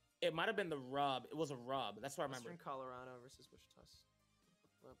 It might have been the Rub. It was a Rub. That's what I remember. Western Colorado versus Wichita.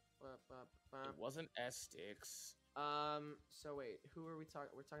 It wasn't S-Sticks. So wait, who are we talking?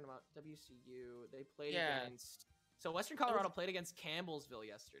 We're talking about WCU. They played Yeah. against. So Western Colorado played against Campbellsville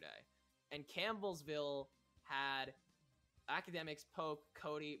yesterday, and Campbellsville had Academics, Poke,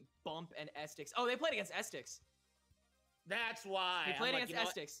 Cody, Bump, and Estix. Oh, they played against Estix. That's why. He played against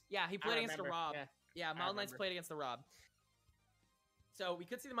Estix. Yeah, he played against the Rob. Yeah, Mild Knights played against the Rob. So we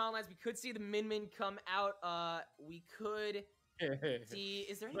could see the Mild Knights. We could see the Min Min come out. We could see.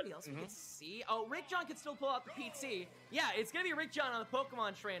 Is there anybody else we could see? Oh, Rick John could still pull out the PT. Yeah, it's gonna be Rick John on the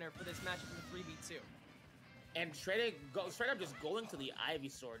Pokemon trainer for this matchup in the 3v2. And straight up just going to the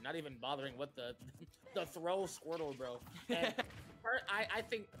Ivysaur, not even bothering with the throw Squirtle, bro. And I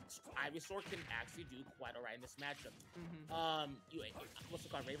think Ivysaur can actually do quite alright in this matchup. What's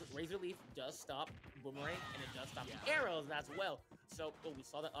it called? Razor Leaf does stop Boomerang, and it does stop arrows as well. So, we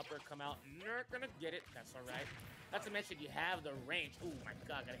saw the upper come out. Not gonna get it. That's alright. Not to mention, you have the range. Oh my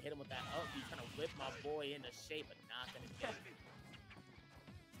god, gotta hit him with that up. You kind of whip my boy into shape, but not gonna get it.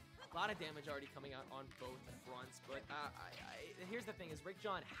 A lot of damage already coming out on both fronts, but here's the thing: is Rick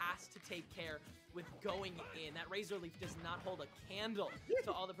John has to take care with going in. That Razor Leaf does not hold a candle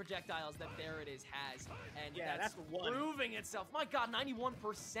to all the projectiles that There It Is has, and that's proving itself. My God,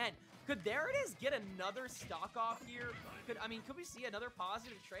 91%. Could There It Is get another stock off here? Could we see another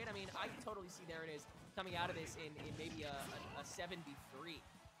positive trade? I mean, I totally see There It Is coming out of this in maybe a 7v3.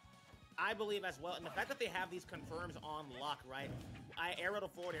 I believe as well, and the fact that they have these confirms on lock, right? I arrowed a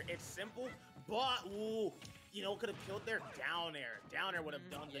forward air. It's simple, but could have killed their down air. Down air would have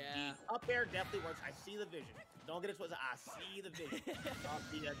done the deed. Up air definitely works. I see the vision. Don't get it twisted. I see the vision. I don't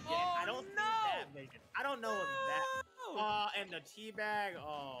see that vision. I don't know if that. And the teabag.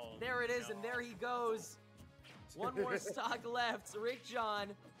 Oh, there it is, and there he goes. One more stock left. Rick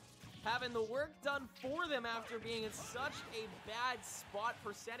John having the work done for them after being in such a bad spot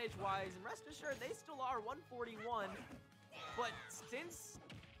percentage-wise. And rest assured, they still are 141. But since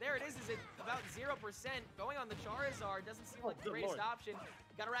There It Is at about 0%, going on the Charizard doesn't seem like the greatest option.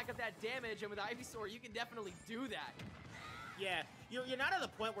 Gotta rack up that damage, and with Ivysaur, you can definitely do that. Yeah, you're not at the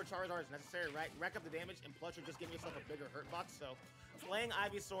point where Charizard is necessary, right? Rack up the damage, and plus you're just giving yourself a bigger hurt box, so playing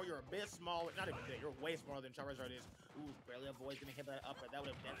Ivysaur, you're a bit smaller, not even big, you're way smaller than Charizard is. Ooh, barely avoids gonna hit that upper. That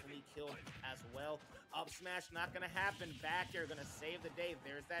would have definitely killed as well. Up smash, not gonna happen. Back air, gonna save the day.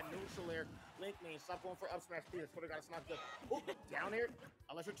 There's that neutral air. Link main, stop going for up smash, please. Swear to God, it's not good. Ooh, down air,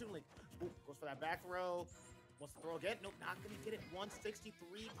 unless you're Toon Link. Ooh, goes for that back throw. Wants to throw again. Nope, not gonna get it.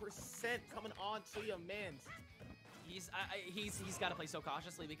 163% coming on to your mans. He's got to play so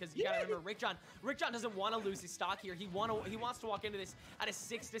cautiously because you got to remember Rick John doesn't want to lose his stock here. He wants to walk into this at a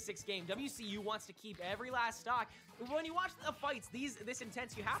 6-6 game. WCU wants to keep every last stock. When you watch the fights this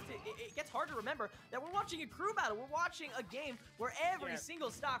intense, it gets hard to remember that we're watching a crew battle. We're watching a game where every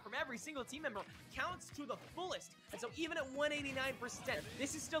single stock from every single team member counts to the fullest. And so even at 189%,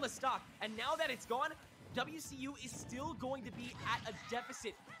 this is still a stock. And now that it's gone, WCU is still going to be at a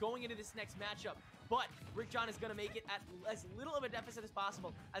deficit going into this next matchup. But Rick John is going to make it at as little of a deficit as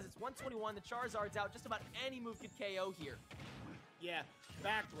possible, as it's 121. The Charizard's out. Just about any move could KO here. Yeah,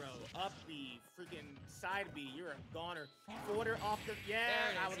 back throw, up B, freaking side B. You're a goner. Forwarder off the. Yeah,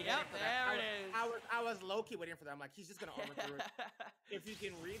 there it is. There it is. I was low key waiting for that. I'm like, he's just gonna armor through it. If you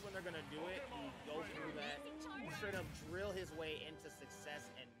can read when they're gonna do it, you go through that. Straight up drill his way into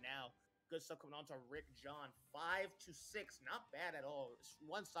success, and now. Good stuff coming on to Rick John. 5-6. Not bad at all.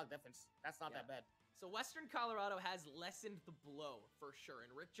 One stock difference. That's not that bad. So Western Colorado has lessened the blow for sure.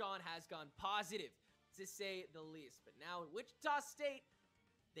 And Rick John has gone positive, to say the least. But now in Wichita State,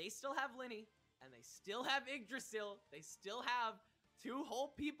 they still have Linny. And they still have Yggdrasil. They still have 2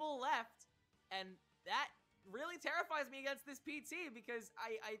 whole people left. And that really terrifies me against this PT. Because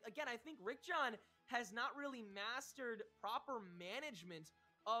I think Rick John has not really mastered proper management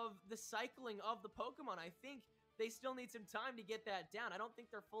of the cycling of the Pokemon. I think they still need some time to get that down. I don't think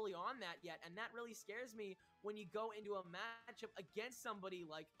they're fully on that yet, and that really scares me when you go into a matchup against somebody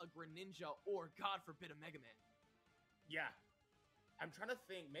like a Greninja or, God forbid, a Mega Man. Yeah. I'm trying to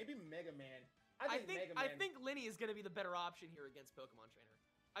think. Maybe Mega Man. I think Linny is going to be the better option here against Pokemon Trainer.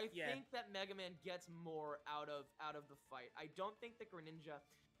 I think that Mega Man gets more out of the fight. I don't think that Greninja...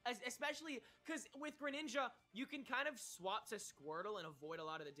 Especially because with Greninja, you can kind of swap to Squirtle and avoid a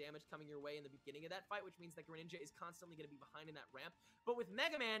lot of the damage coming your way in the beginning of that fight, which means that Greninja is constantly going to be behind in that ramp. But with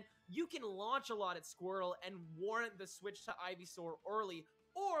Mega Man, you can launch a lot at Squirtle and warrant the switch to Ivysaur early.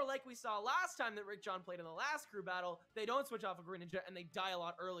 Or, like we saw last time that Rick John played in the last crew battle, they don't switch off of Greninja and they die a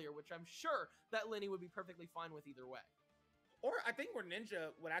lot earlier, which I'm sure that Linny would be perfectly fine with either way. Or I think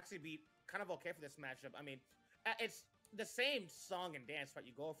Greninja would actually be kind of okay for this matchup. I mean, it's the same song and dance, right?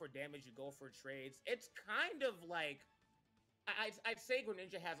 You go for damage, you go for trades. It's kind of like I'd say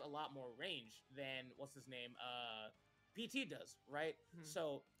Greninja has a lot more range than what's his name, PT does, right?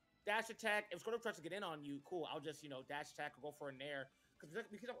 So dash attack. If Squirtle tries to get in on you, cool. I'll just dash attack or go for a nair. Because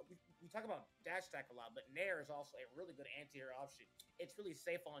we talk about dash attack a lot, but nair is also a really good anti-air option. It's really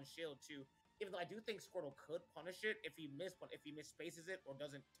safe on shield too. Even though I do think Squirtle could punish it if he spaces it or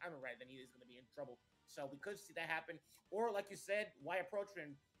doesn't time it right, then he is going to be in trouble. So we could see that happen. Or like you said, why approach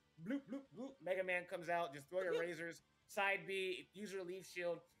and bloop bloop bloop, Mega Man comes out, just throw your razors, side B, user leave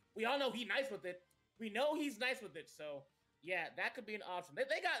shield. We all know he's nice with it. We know he's nice with it. So yeah, that could be an option.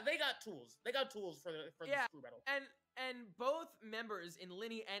 They got tools. They got tools for the screw battle. And both members in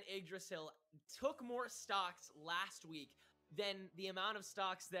Linny and Yggdrasil took more stocks last week than the amount of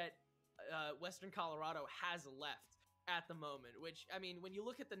stocks that Western Colorado has left at the moment, which, I mean, when you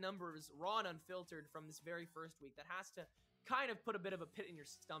look at the numbers raw and unfiltered from this very first week, that has to kind of put a bit of a pit in your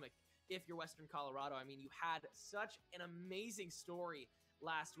stomach if you're Western Colorado. I mean, you had such an amazing story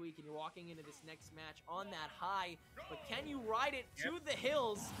last week, and you're walking into this next match on that high, but can you ride it to the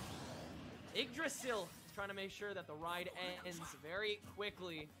hills? Yggdrasil is trying to make sure that the ride ends very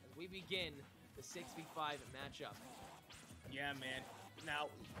quickly as we begin the 6v5 matchup. Yeah, man. Now,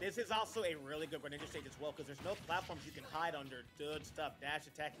 this is also a really good Greninja stage as well, because there's no platforms you can hide under. Good stuff. Dash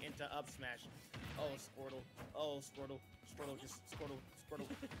attack into up smash. Oh, Squirtle. Oh, Squirtle. Squirtle, just Squirtle. Squirtle.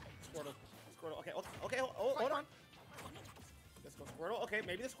 Squirtle. Squirtle. Okay, hold on. Let's go Squirtle. Okay,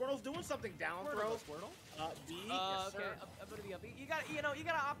 maybe the Squirtle's doing something. Down throw. Squirtle. B. Yes, okay, sir. a bit of the up. You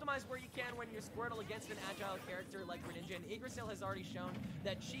gotta optimize where you can when you're Squirtle against an agile character like Greninja. And Yggdrasil has already shown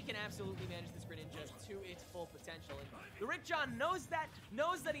that she can absolutely manage this Greninja to its full potential. And the Rick John knows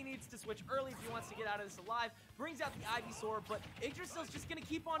that he needs to switch early if he wants to get out of this alive. Brings out the Ivysaur, but Yggdrasil's just gonna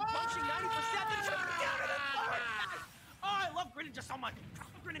keep on punching 90%. Oh, I love Greninja so much.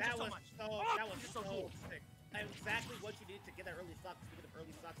 That was so cool. Sick. And exactly what you need to get that early stock. Speaking of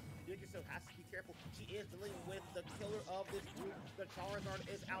early stocks, Yggdrasil has to be careful. She is dealing with the killer of this group. The Charizard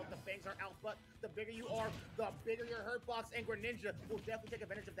is out, the Fangs are out, but the bigger you are, the bigger your hurt box, and Greninja will definitely take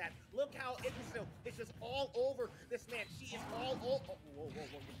advantage of that. Look how Yggdrasil is just all over this man. She is all over. Whoa,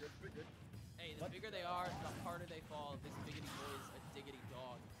 pretty good. Hey, the bigger they are, the harder they fall. This biggity boy is a diggity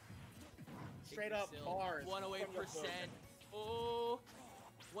dog. Straight up bars. 108%. Oh.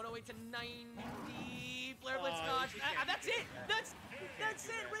 108 to 90. Flare Blitz dodge. That's it. That's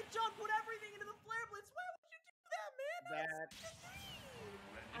it. Rick John put everything into the Flare Blitz. Why would you do that, man?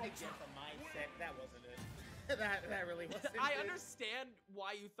 I get the mindset. That wasn't it. that really wasn't I understand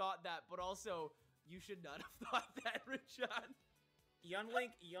why you thought that, but also you should not have thought that, Rick John. Young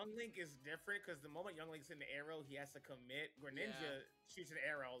Link is different because the moment Young Link's in the arrow, he has to commit. Greninja shoots an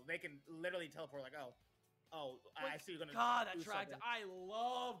arrow. They can literally teleport like, I see you're gonna. God, that drag down. I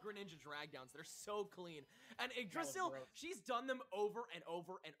love Greninja drag downs. They're so clean. And Yggdrasil, she's done them over and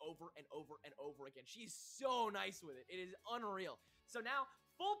over and over and over and over again. She's so nice with it. It is unreal. So now,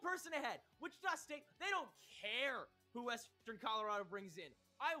 full person ahead. Wichita State, they don't care who Western Colorado brings in.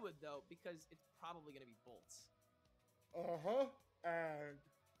 I would, though, because it's probably going to be Bolts.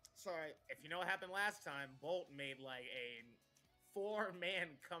 Sorry, if you know what happened last time, Bolt made like a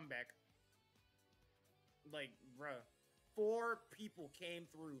 4-man comeback. Like, bruh, 4 people came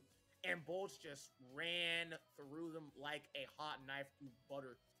through, and Bolts just ran through them like a hot knife through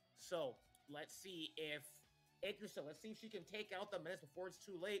butter. So, let's see if she can take out the menace before it's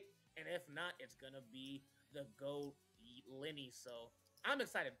too late, and if not, it's gonna be the GOAT Linny. So, I'm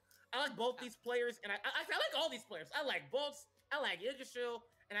excited. I like both these players, and I like all these players. I like Bolts, I like Yggdrasil,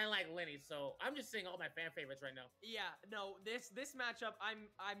 and I like Linny, so I'm just seeing all my fan favorites right now. Yeah, no, this matchup,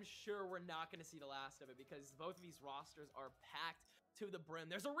 I'm sure we're not going to see the last of it because both of these rosters are packed to the brim.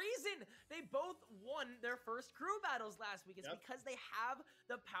 There's a reason they both won their first crew battles last week. It's because they have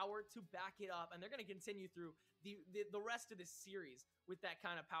the power to back it up, and they're going to continue through the rest of this series with that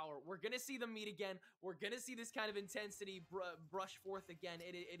kind of power. We're going to see them meet again. We're going to see this kind of intensity brush forth again.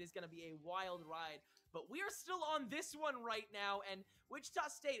 It is going to be a wild ride. But we are still on this one right now, and Wichita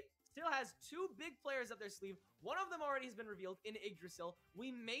State still has 2 big players up their sleeve. One of them already has been revealed in Yggdrasil.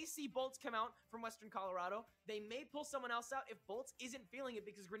 We may see Bolts come out from Western Colorado. They may pull someone else out if Bolts isn't feeling it,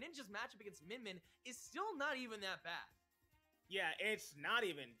 because Greninja's matchup against Min Min is still not even that bad. Yeah, it's not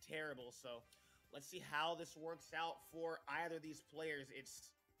even terrible, so let's see how this works out for either of these players.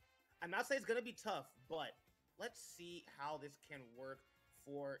 I'm not saying it's going to be tough, but let's see how this can work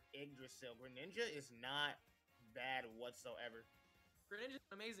for Yggdrasil. Greninja is not bad whatsoever. Greninja's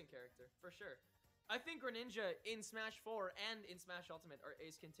an amazing character, for sure. I think Greninja in Smash 4 and in Smash Ultimate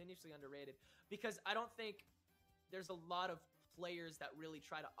is continuously underrated because I don't think there's a lot of players that really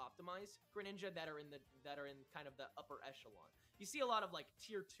try to optimize Greninja that are in kind of the upper echelon. You see a lot of like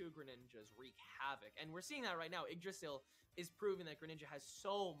tier 2 Greninjas wreak havoc, and we're seeing that right now. Yggdrasil is proving that Greninja has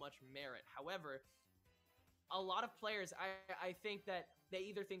so much merit. However, a lot of players, I think that they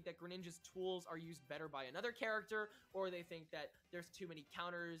either think that Greninja's tools are used better by another character, or they think that there's too many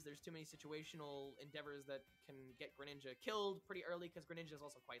counters, there's too many situational endeavors that can get Greninja killed pretty early, because Greninja is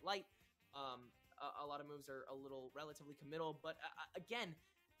also quite light. A lot of moves are a little relatively committal, but again,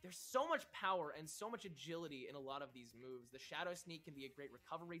 there's so much power and so much agility in a lot of these moves. The Shadow Sneak can be a great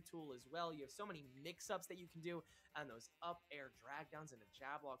recovery tool as well. You have so many mix-ups that you can do, and those up air drag downs into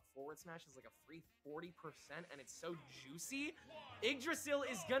jab lock forward smash is like a free 40%, and it's so juicy. Yggdrasil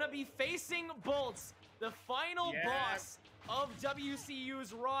is gonna be facing Bolts, the final boss of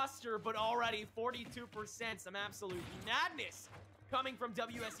WCU's roster, but already 42%, some absolute madness coming from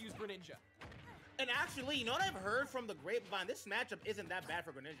WSU's Greninja. And actually, you know what I've heard from the grapevine? This matchup isn't that bad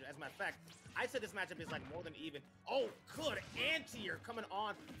for Greninja. As a matter of fact, I said this matchup is like more than even. Oh, good anti-air coming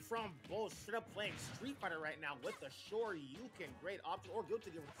on from both. Straight up playing Street Fighter right now with the Sure You Can. Great option. Or Guilty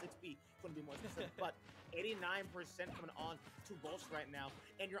Gear with 6B. Couldn't be more specific. But 89% coming on to Bolts right now.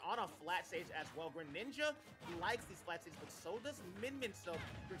 And you're on a flat stage as well. Greninja likes these flat stages, but so does Min Min. So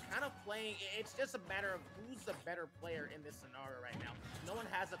you're kind of playing. It's just a matter of who's the better player in this scenario right now. No one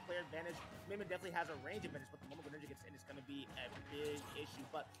has a clear advantage. Min Min definitely has a range advantage, but the moment Greninja gets in, it's going to be a big issue.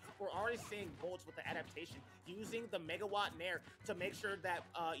 But we're already seeing Bolts with the adaptation, using the Megawatt Nair to make sure that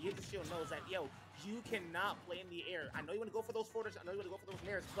Yggdrasil knows that, yo, you cannot play in the air. I know you want to go for those forwards, I know you want to go for those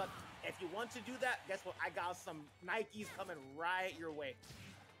nairs, but if you want to do that, guess what? I got some Nikes coming right your way.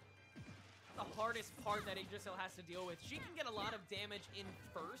 The hardest part that Yggdrasil has to deal with. She can get a lot of damage in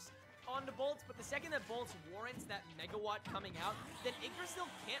first onto Bolts, but the second that Bolts warrants that Megawatt coming out, then Yggdrasil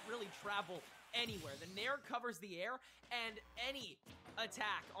can't really travel anywhere. The Nair covers the air, and any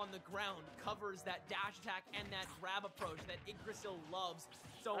attack on the ground covers that dash attack and that grab approach that Yggdrasil loves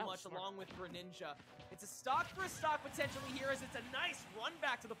so much, along with Greninja. It's a stock for a stock potentially here, as it's a nice run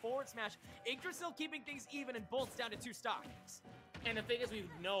back to the forward smash. Yggdrasil keeping things even, and Bolts down to 2 stocks. And the thing is, we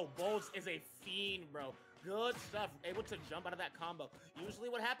know Bolts is a fiend, bro. Good stuff, able to jump out of that combo. Usually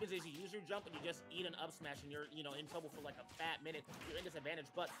what happens is you use your jump and you just eat an up smash and you're, you know, in trouble for like a fat minute. You're in disadvantage,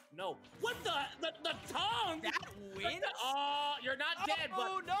 but no. What the tongue? That wins? Oh, you're not dead, but...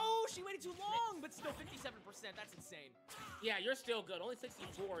 Oh, no, she waited too long, but still 57%. That's insane. Yeah, you're still good. Only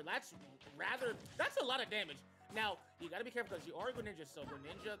 64. That's a lot of damage. Now, you gotta be careful because you are Greninja, so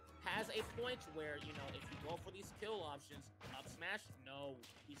Greninja has a point where, you know, if you go for these kill options, up smash, no,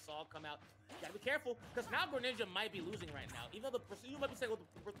 we saw it come out. You gotta be careful, because now Greninja might be losing right now. Even though you might be saying, well,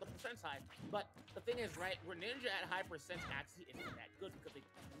 the percent's high, but the thing is, right, Greninja at high percents actually isn't that good because they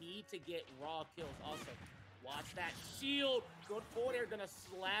need to get raw kills also. Watch that shield. Good forward air, gonna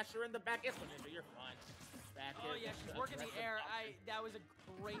slash her in the back. It's Greninja, you're fine. Oh yeah, she's working the air. That was a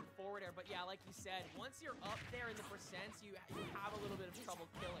great forward air, but yeah, like you said, once you're up there in the percents, you have a little bit of trouble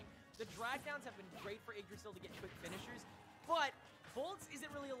killing. The drag downs have been great for Yggdrasil to get quick finishers, but Bolts isn't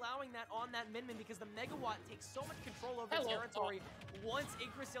really allowing that on that Min Min because the Megawatt takes so much control over the territory once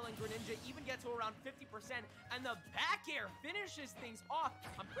Yggdrasil and Greninja even get to around 50%, and the back air finishes things off.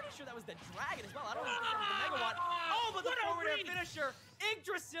 I'm pretty sure that was the dragon as well. I don't even think that was the Megawatt. Oh, but the forward air finisher.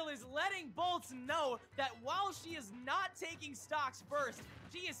 Yggdrasil is letting Bolts know that while she is not taking stocks first,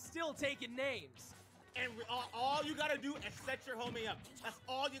 she is still taking names. And all you gotta do is set your homie up. That's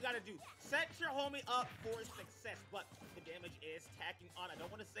all you gotta do. Set your homie up for success. But the damage is tacking on. I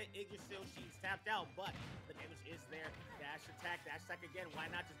don't want to say Yggdrasil, she's tapped out, but the damage is there. Dash attack again. Why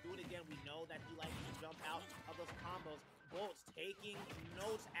not just do it again? We know that he likes to jump out of those combos. Bolts taking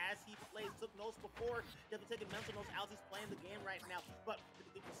notes as he plays. Took notes before. Definitely taking mental notes as he's playing the game right now. But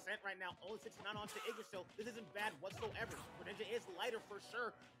 50% right now, only 69 on to Yggdrasil. This isn't bad whatsoever. Greninja is lighter for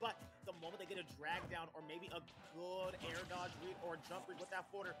sure, but the moment they get a drag down or maybe a good air dodge read or jump read with that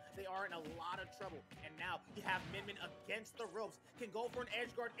forwarder, they are in a lot of trouble. And now you have Min Min against the ropes. Can go for an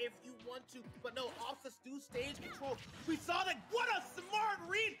edge guard if you want to, but no, Optus do stage control. We saw that. What a smart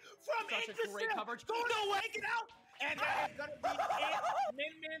read from Yggdrasil. Great coverage. Going to wake it out. And that is going to be it.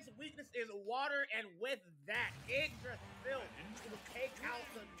 Min Min's weakness is water, and with that, Yggdrasil will take out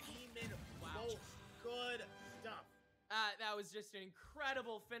the demon Bolts. Good stuff. That was just an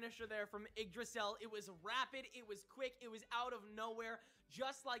incredible finisher there from Yggdrasil. It was rapid, it was quick, it was out of nowhere.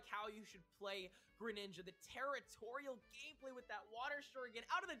 just like how you should play Greninja. The territorial gameplay with that water shuriken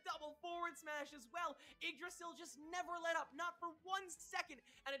out of the double forward smash as well. Yggdrasil just never let up, not for 1 second,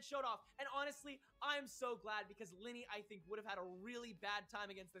 and it showed off. And honestly, I'm so glad because Linny, I think, would have had a really bad time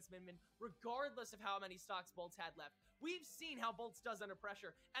against this Min Min, regardless of how many stocks Bolts had left. We've seen how Bolts does under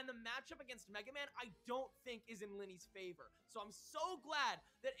pressure, and the matchup against Mega Man, I don't think is in Linny's favor. So I'm so glad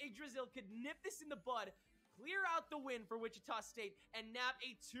that Yggdrasil could nip this in the bud, clear out the win for Wichita State, and nab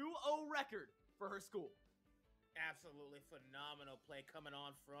a 2-0 record for her school. Absolutely phenomenal play coming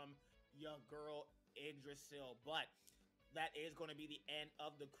on from your girl Yggdrasil, but that is going to be the end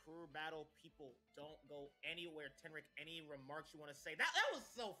of the crew battle. People, don't go anywhere. Tenric, any remarks you want to say? That was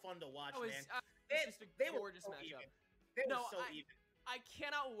so fun to watch, man. It's just a gorgeous matchup. Even. They were so even. I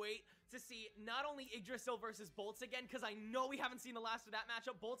cannot wait to see not only Yggdrasil versus Bolts again, because I know we haven't seen the last of that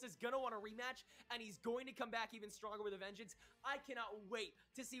matchup. Bolts is going to want a rematch, and he's going to come back even stronger with a vengeance. I cannot wait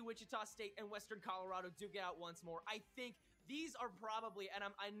to see Wichita State and Western Colorado duke it out once more. I think these are probably, and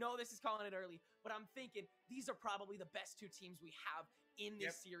I know this is calling it early, but I'm thinking these are probably the best 2 teams we have in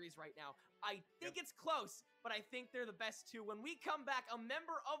this series right now. I think it's close, but I think they're the best 2. When we come back, a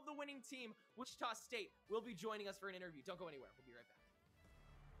member of the winning team, Wichita State, will be joining us for an interview. Don't go anywhere. We'll be